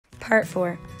Part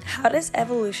 4. How does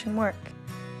evolution work?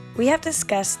 We have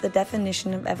discussed the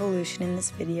definition of evolution in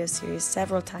this video series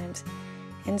several times,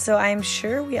 and so I am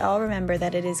sure we all remember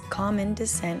that it is common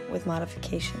descent with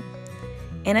modification.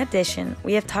 In addition,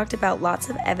 we have talked about lots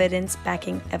of evidence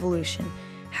backing evolution.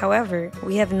 However,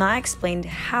 we have not explained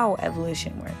how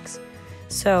evolution works.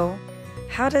 So,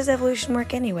 how does evolution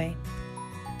work anyway?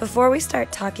 Before we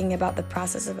start talking about the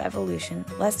process of evolution,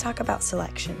 let's talk about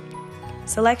selection.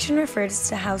 Selection refers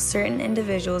to how certain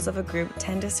individuals of a group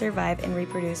tend to survive and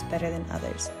reproduce better than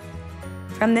others.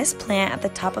 From this plant at the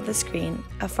top of the screen,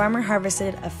 a farmer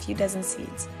harvested a few dozen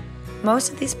seeds.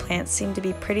 Most of these plants seem to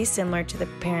be pretty similar to the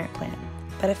parent plant,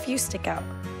 but a few stick out.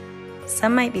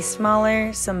 Some might be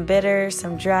smaller, some bitter,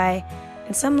 some dry,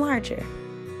 and some larger.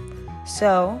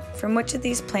 So, from which of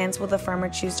these plants will the farmer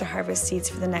choose to harvest seeds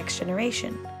for the next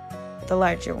generation? The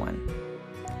larger one.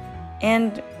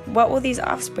 And what will these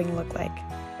offspring look like?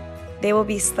 They will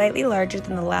be slightly larger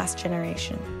than the last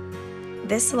generation.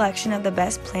 This selection of the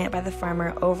best plant by the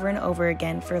farmer over and over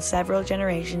again for several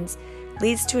generations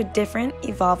leads to a different,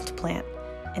 evolved plant,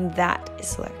 and that is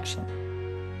selection.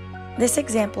 This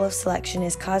example of selection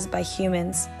is caused by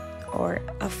humans, or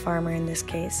a farmer in this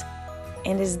case,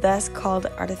 and is thus called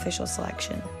artificial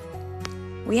selection.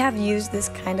 We have used this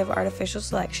kind of artificial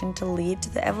selection to lead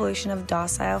to the evolution of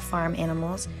docile farm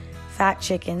animals, fat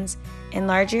chickens, and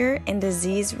larger and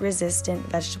disease-resistant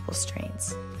vegetable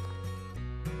strains.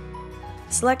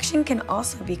 Selection can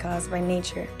also be caused by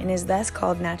nature and is thus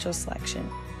called natural selection.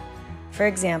 For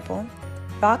example,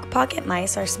 rock pocket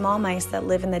mice are small mice that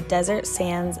live in the desert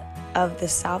sands of the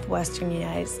southwestern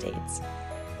United States.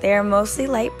 They are mostly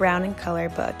light brown in color,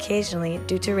 but occasionally,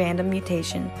 due to random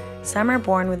mutation, some are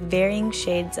born with varying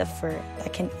shades of fur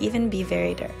that can even be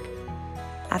very dark.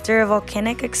 After a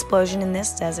volcanic explosion in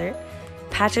this desert,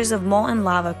 patches of molten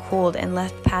lava cooled and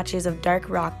left patches of dark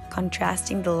rock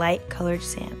contrasting the light-colored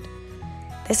sand.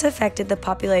 This affected the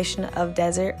population of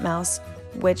desert mouse,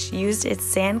 which used its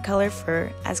sand-colored fur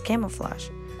as camouflage.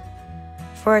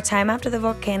 For a time after the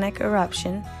volcanic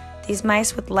eruption, these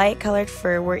mice with light-colored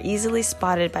fur were easily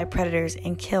spotted by predators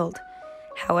and killed.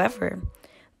 However,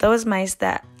 those mice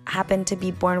that happened to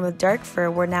be born with dark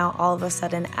fur were now all of a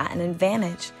sudden at an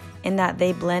advantage in that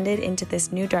they blended into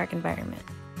this new dark environment.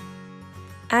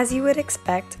 As you would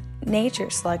expect, nature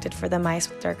selected for the mice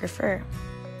with darker fur.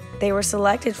 They were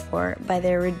selected for by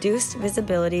their reduced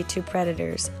visibility to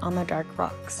predators on the dark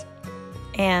rocks.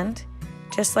 And,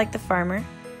 just like the farmer,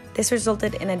 this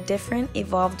resulted in a different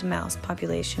evolved mouse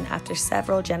population after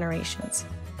several generations.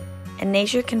 And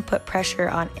nature can put pressure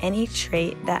on any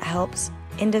trait that helps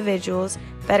individuals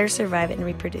better survive and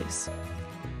reproduce.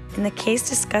 In the case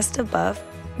discussed above,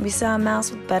 we saw a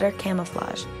mouse with better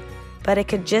camouflage, but it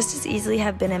could just as easily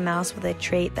have been a mouse with a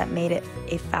trait that made it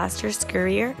a faster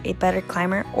scurrier, a better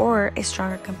climber, or a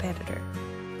stronger competitor.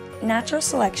 Natural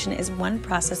selection is one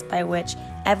process by which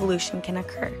evolution can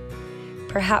occur,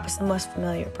 perhaps the most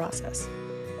familiar process.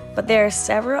 But there are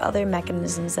several other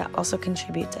mechanisms that also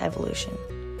contribute to evolution.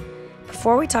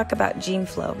 Before we talk about gene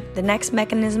flow, the next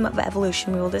mechanism of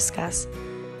evolution we will discuss,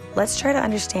 let's try to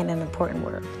understand an important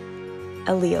word: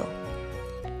 allele.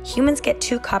 Humans get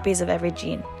 2 copies of every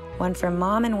gene, one from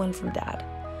mom and one from dad.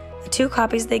 The 2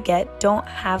 copies they get don't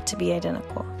have to be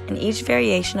identical, and each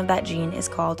variation of that gene is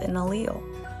called an allele.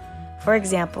 For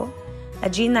example, a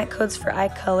gene that codes for eye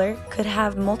color could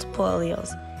have multiple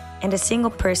alleles, and a single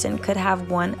person could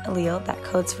have one allele that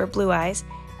codes for blue eyes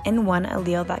and one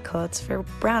allele that codes for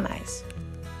brown eyes.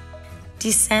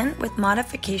 Descent with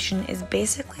modification is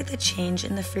basically the change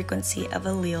in the frequency of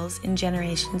alleles in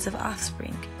generations of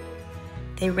offspring.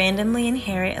 They randomly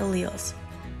inherit alleles,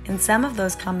 and some of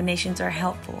those combinations are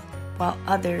helpful, while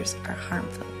others are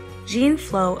harmful. Gene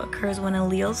flow occurs when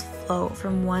alleles flow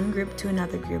from one group to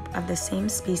another group of the same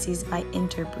species by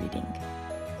interbreeding.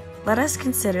 Let us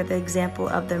consider the example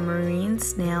of the marine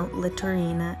snail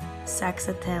Littorina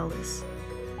saxatilis.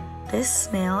 This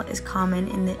snail is common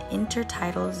in the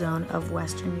intertidal zone of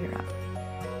Western Europe.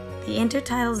 The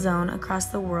intertidal zone across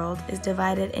the world is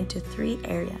divided into 3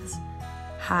 areas: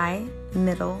 high,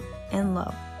 middle, and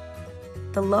low.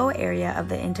 The low area of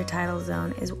the intertidal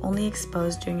zone is only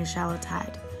exposed during a shallow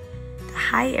tide. The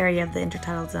high area of the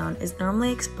intertidal zone is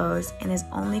normally exposed and is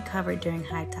only covered during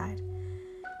high tide.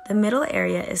 The middle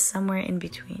area is somewhere in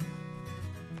between.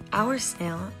 Our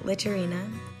snail, Littorina,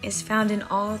 is found in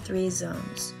all 3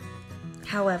 zones.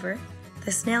 However,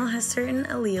 the snail has certain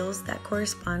alleles that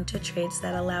correspond to traits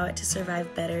that allow it to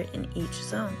survive better in each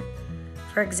zone.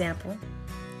 For example,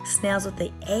 snails with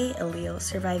the A allele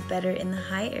survive better in the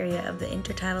high area of the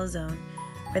intertidal zone,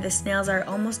 where the snails are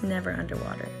almost never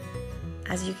underwater.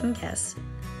 As you can guess,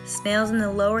 Snails in the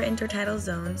lower intertidal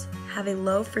zones have a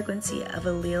low frequency of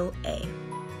allele A.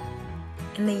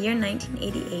 In the year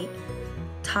 1988,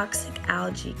 toxic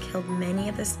algae killed many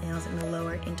of the snails in the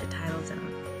lower intertidal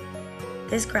zone.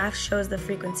 This graph shows the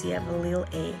frequency of allele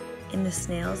A in the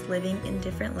snails living in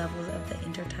different levels of the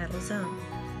intertidal zone.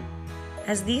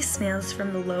 As these snails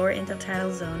from the lower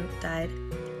intertidal zone died,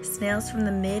 snails from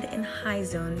the mid and high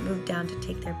zone moved down to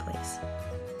take their place.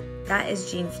 That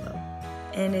is gene flow,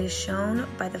 and it is shown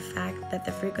by the fact that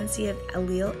the frequency of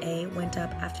allele A went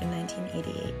up after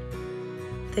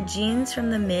 1988. The genes from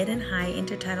the mid and high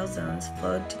intertidal zones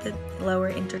flowed to the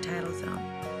lower intertidal zone.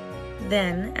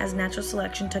 Then, as natural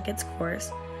selection took its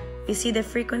course, we see the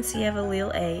frequency of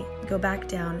allele A go back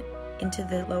down into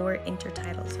the lower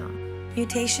intertidal zone.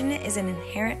 Mutation is an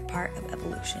inherent part of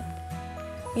evolution.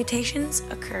 Mutations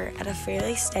occur at a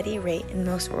fairly steady rate in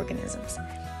most organisms,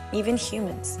 even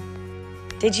humans.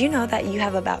 Did you know that you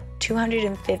have about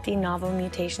 250 novel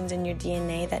mutations in your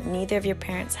DNA that neither of your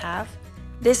parents have?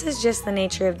 This is just the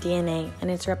nature of DNA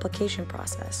and its replication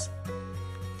process.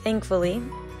 Thankfully,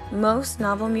 most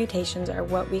novel mutations are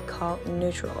what we call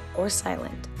neutral or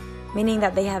silent, meaning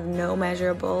that they have no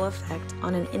measurable effect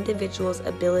on an individual's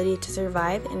ability to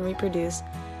survive and reproduce,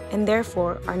 and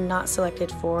therefore are not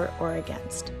selected for or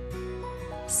against.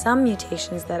 Some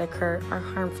mutations that occur are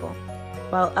harmful,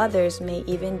 while others may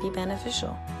even be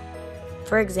beneficial.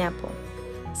 For example,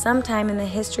 sometime in the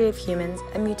history of humans,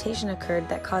 a mutation occurred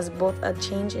that caused both a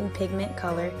change in pigment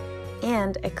color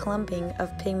and a clumping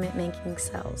of pigment-making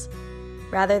cells,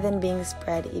 rather than being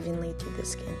spread evenly through the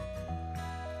skin.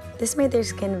 This made their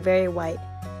skin very white,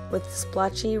 with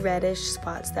splotchy reddish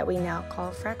spots that we now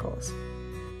call freckles.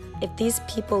 If these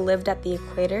people lived at the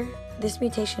equator, this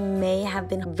mutation may have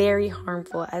been very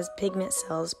harmful, as pigment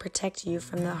cells protect you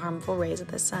from the harmful rays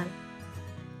of the sun.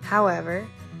 However,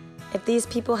 if these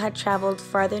people had traveled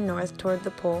farther north toward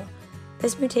the pole,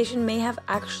 this mutation may have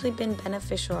actually been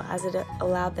beneficial, as it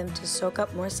allowed them to soak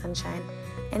up more sunshine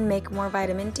and make more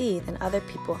vitamin D than other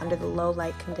people under the low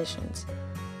light conditions.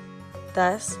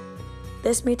 Thus,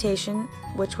 this mutation,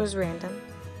 which was random,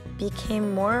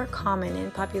 became more common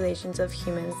in populations of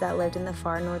humans that lived in the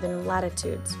far northern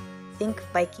latitudes. Think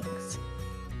Vikings.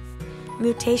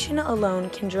 Mutation alone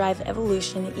can drive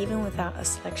evolution even without a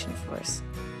selection force.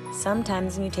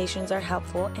 Sometimes mutations are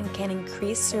helpful and can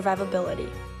increase survivability,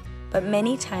 but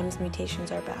many times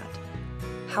mutations are bad.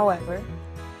 However,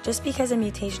 just because a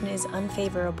mutation is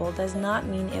unfavorable does not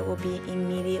mean it will be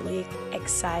immediately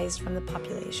excised from the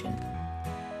population.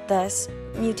 Thus,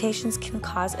 mutations can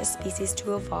cause a species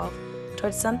to evolve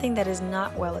towards something that is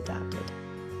not well adapted.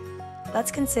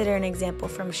 Let's consider an example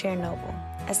from Chernobyl,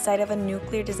 a site of a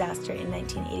nuclear disaster in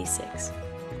 1986.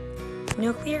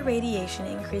 Nuclear radiation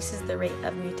increases the rate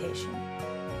of mutation.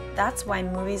 That's why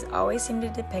movies always seem to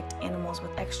depict animals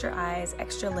with extra eyes,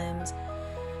 extra limbs,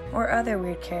 or other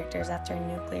weird characters after a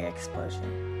nuclear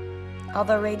explosion.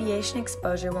 Although radiation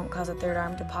exposure won't cause a third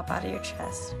arm to pop out of your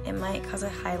chest, it might cause a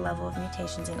high level of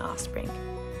mutations in offspring.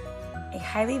 A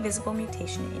highly visible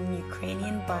mutation in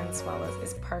Ukrainian barn swallows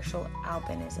is partial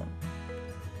albinism.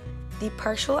 The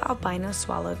partial albino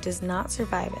swallow does not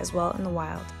survive as well in the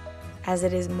wild, as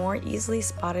it is more easily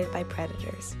spotted by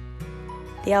predators.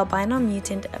 The albino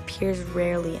mutant appears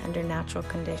rarely under natural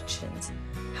conditions.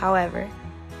 However,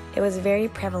 it was very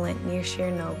prevalent near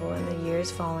Chernobyl in the years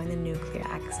following the nuclear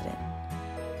accident.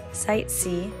 Site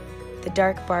C, the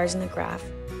dark bars in the graph,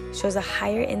 shows a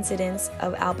higher incidence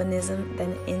of albinism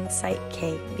than in Site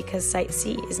K because Site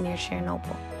C is near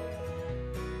Chernobyl.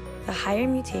 The higher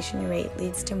mutation rate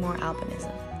leads to more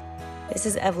albinism. This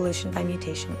is evolution by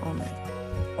mutation only.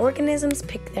 Organisms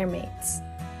pick their mates.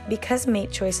 Because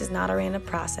mate choice is not a random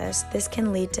process, this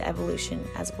can lead to evolution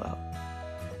as well.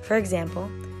 For example,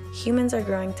 humans are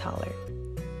growing taller.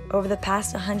 Over the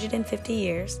past 150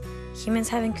 years, humans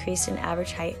have increased in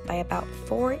average height by about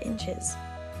 4 inches.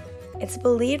 It's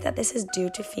believed that this is due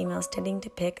to females tending to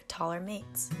pick taller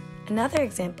mates. Another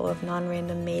example of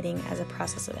non-random mating as a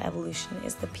process of evolution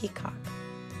is the peacock.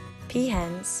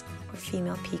 Peahens, or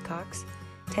female peacocks,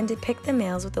 tend to pick the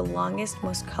males with the longest,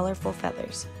 most colorful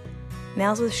feathers.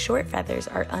 Males with short feathers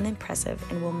are unimpressive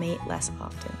and will mate less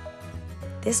often.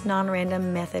 This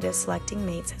non-random method of selecting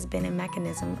mates has been a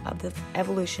mechanism of the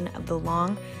evolution of the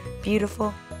long,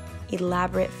 beautiful,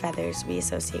 elaborate feathers we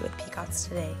associate with peacocks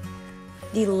today.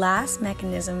 The last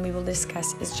mechanism we will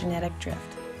discuss is genetic drift.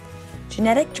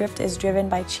 Genetic drift is driven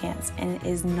by chance and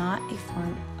is not a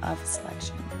form of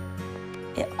selection.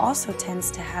 It also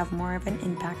tends to have more of an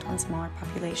impact on smaller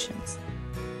populations.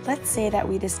 Let's say that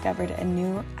we discovered a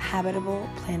new habitable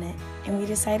planet and we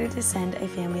decided to send a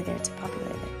family there to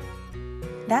populate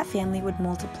it. that family would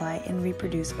multiply and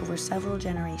reproduce over several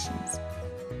generations.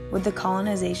 Would the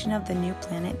colonization of the new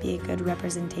planet be a good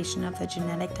representation of the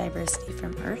genetic diversity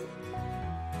from Earth?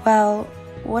 Well,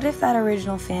 what if that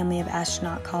original family of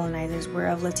astronaut colonizers were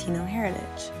of Latino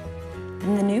heritage?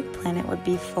 Then the new planet would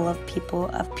be full of people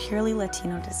of purely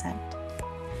Latino descent.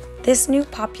 This new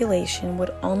population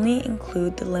would only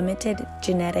include the limited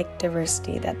genetic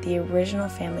diversity that the original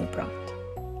family brought.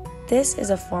 This is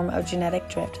a form of genetic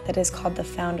drift that is called the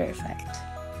founder effect.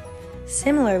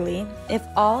 Similarly, if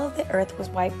all of the Earth was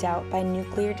wiped out by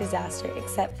nuclear disaster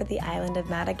except for the island of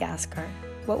Madagascar,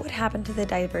 what would happen to the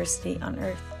diversity on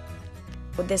Earth?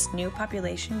 Would this new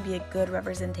population be a good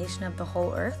representation of the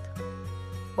whole Earth?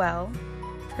 Well,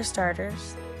 for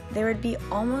starters, there would be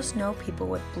almost no people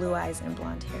with blue eyes and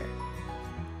blonde hair.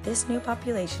 This new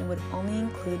population would only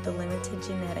include the limited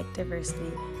genetic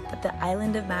diversity that the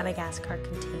island of Madagascar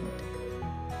contained.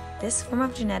 This form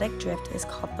of genetic drift is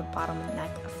called the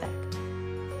bottleneck effect.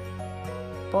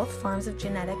 Both forms of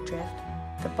genetic drift,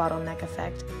 the bottleneck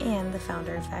effect and the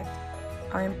founder effect,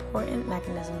 are important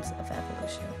mechanisms of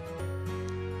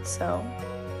evolution. So,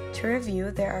 to review,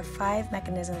 there are 5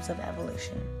 mechanisms of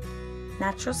evolution: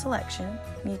 natural selection,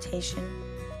 mutation,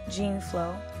 gene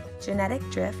flow, genetic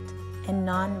drift, and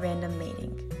non-random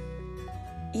mating.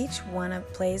 Each one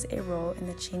plays a role in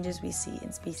the changes we see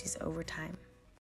in species over time.